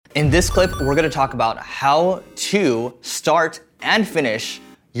In this clip, we're gonna talk about how to start and finish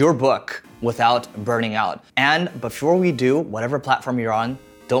your book without burning out. And before we do, whatever platform you're on,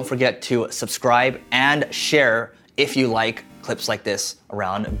 don't forget to subscribe and share if you like clips like this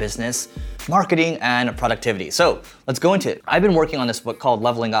around business, marketing, and productivity. So let's go into it. I've been working on this book called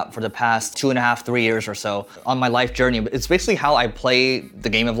Leveling Up for the past 2.5, 3 years or so on my life journey. It's basically how I play the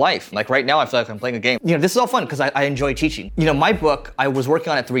game of life. Like right now, I feel like I'm playing a game. This is all fun because I enjoy teaching. My book, I was working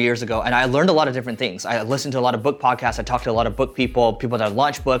on it 3 years ago and I learned a lot of different things. I listened to a lot of book podcasts. I talked to a lot of book people that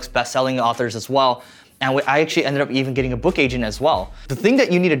launch books, best-selling authors as well. And I actually ended up even getting a book agent as well. The thing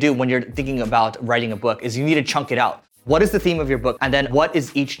that you need to do when you're thinking about writing a book is you need to chunk it out. What is the theme of your book? And then what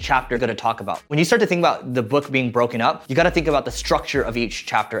is each chapter gonna talk about? When you start to think about the book being broken up, you gotta think about the structure of each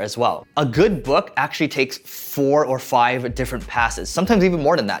chapter as well. A good book actually takes 4 or 5 different passes, sometimes even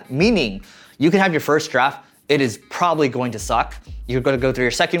more than that. Meaning, you can have your first draft, it is probably going to suck. You're gonna go through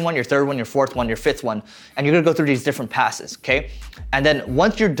your second one, your third one, your fourth one, your fifth one, and you're gonna go through these different passes, okay? And then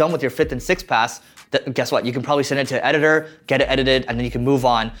once you're done with your 5th and 6th pass, guess what? You can probably send it to an editor, get it edited, and then you can move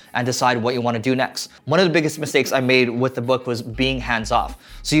on and decide what you want to do next. One of the biggest mistakes I made with the book was being hands-off.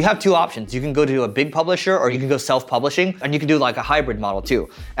 So you have 2 options. You can go to a big publisher or you can go self-publishing, and you can do like a hybrid model too.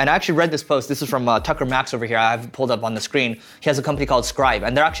 And I actually read this post. This is from Tucker Max over here. I have it pulled up on the screen. He has a company called Scribe,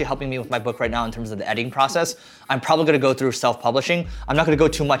 and they're actually helping me with my book right now in terms of the editing process. I'm probably going to go through self-publishing. I'm not going to go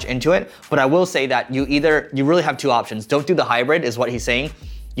too much into it, but I will say that you really have 2 options. Don't do the hybrid is what he's saying.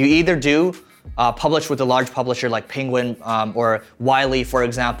 You either do publish with a large publisher like Penguin or Wiley, for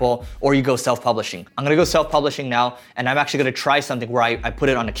example, or you go self-publishing. I'm gonna go self-publishing now, and I'm actually gonna try something where I put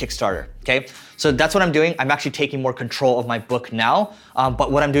it on a Kickstarter, okay? So that's what I'm doing. I'm actually taking more control of my book now,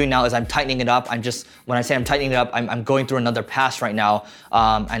 but what I'm doing now is I'm tightening it up. When I say I'm tightening it up, I'm going through another pass right now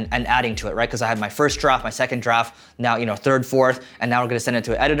and adding to it, right? Because I had my first draft, my second draft, now, 3rd, 4th, and now we're gonna send it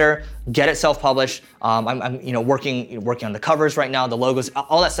to an editor, get it self-published. I'm working on the covers right now, the logos,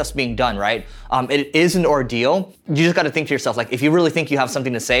 all that stuff's being done, right? It is an ordeal. You just gotta think to yourself, like, if you really think you have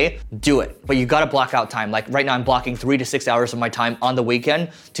something to say, do it. But you gotta block out time. Like right now I'm blocking 3 to 6 hours of my time on the weekend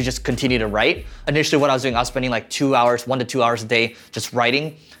to just continue to write. Initially what I was doing, I was spending like 2 hours, 1 to 2 hours a day just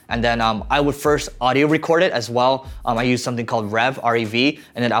writing. And then I would first audio record it as well. I used something called Rev, R-E-V,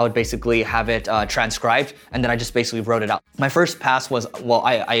 and then I would basically have it transcribed, and then I just basically wrote it out. My first pass was,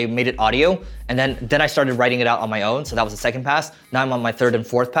 I made it audio, and then I started writing it out on my own, so that was the second pass. Now I'm on my 3rd and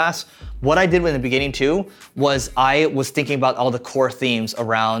 4th pass. What I did in the beginning too was I was thinking about all the core themes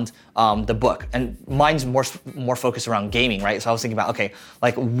around the book, and mine's more focused around gaming, right? So I was thinking about, okay,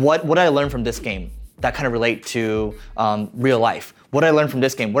 like what did I learn from this game that kind of relate to real life? What did I learn from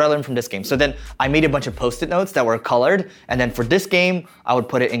this game? What did I learn from this game? So then I made a bunch of Post-it notes that were colored, and then for this game, I would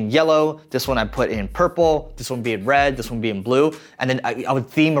put it in yellow, this one I put in purple, this one would be in red, this one would be in blue, and then I would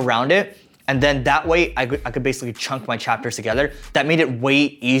theme around it, and then that way I could basically chunk my chapters together. That made it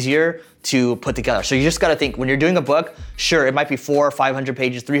way easier to put together. So you just gotta think, when you're doing a book, sure, it might be 400 or 500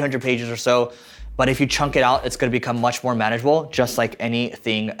 pages, 300 pages or so, but if you chunk it out, it's gonna become much more manageable, just like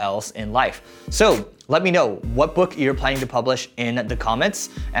anything else in life. So let me know what book you're planning to publish in the comments.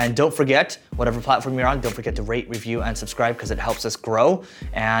 And don't forget, whatever platform you're on, don't forget to rate, review, and subscribe because it helps us grow.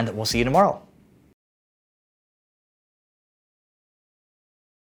 And we'll see you tomorrow.